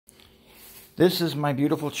This is my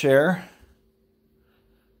beautiful chair.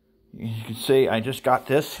 You can see I just got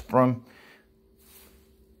this from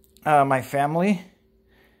my family.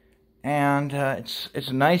 And it's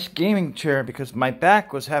a nice gaming chair because my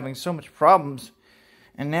back was having so much problems.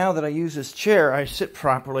 And now that I use this chair, I sit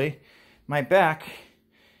properly. My back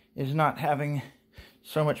is not having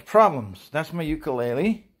so much problems. That's my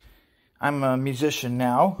ukulele. I'm a musician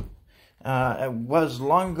now. I was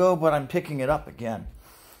long ago, but I'm picking it up again.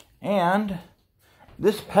 And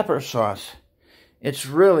this pepper sauce, it's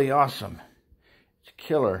really awesome. It's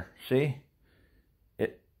killer, see?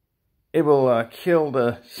 It will kill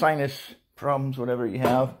the sinus problems, whatever you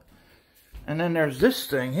have. And then there's this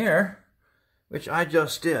thing here, which I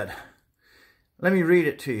just did. Let me read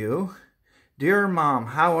it to you. Dear Mom,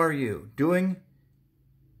 how are you? Doing?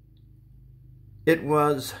 It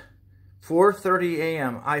was 4:30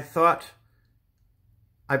 a.m. I thought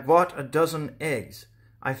I bought a dozen eggs.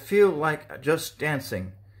 I feel like just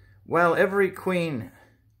dancing. While every queen's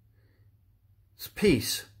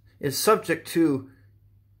piece is subject to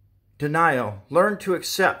denial, learn to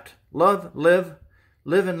accept. Love, live,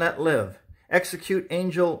 live and let live. Execute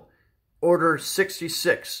Angel Order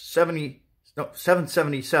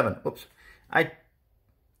 777. Oops. I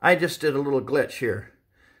just did a little glitch here.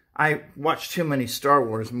 I watched too many Star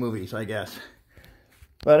Wars movies, I guess.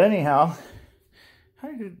 But anyhow,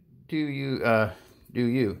 how do you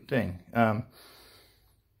thing?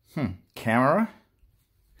 Camera.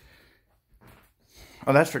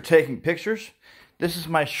 Oh, that's for taking pictures. This is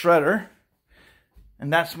my shredder,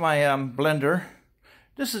 and that's my blender.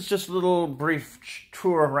 This is just a little brief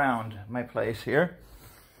tour around my place here.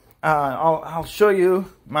 I'll show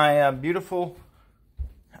you my beautiful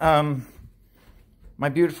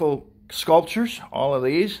sculptures. All of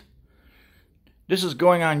these. This is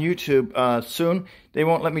going on YouTube soon. They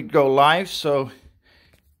won't let me go live, so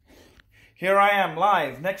here I am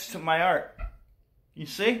live next to my art. You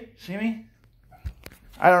see? See me?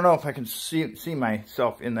 I don't know if I can see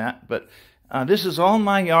myself in that, but this is all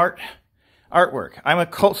my artwork. I'm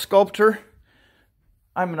a sculptor.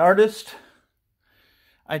 I'm an artist.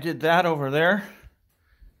 I did that over there.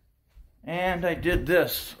 And I did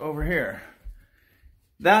this over here.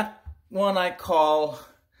 That one I call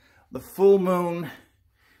the full moon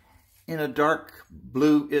in a dark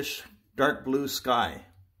blue sky.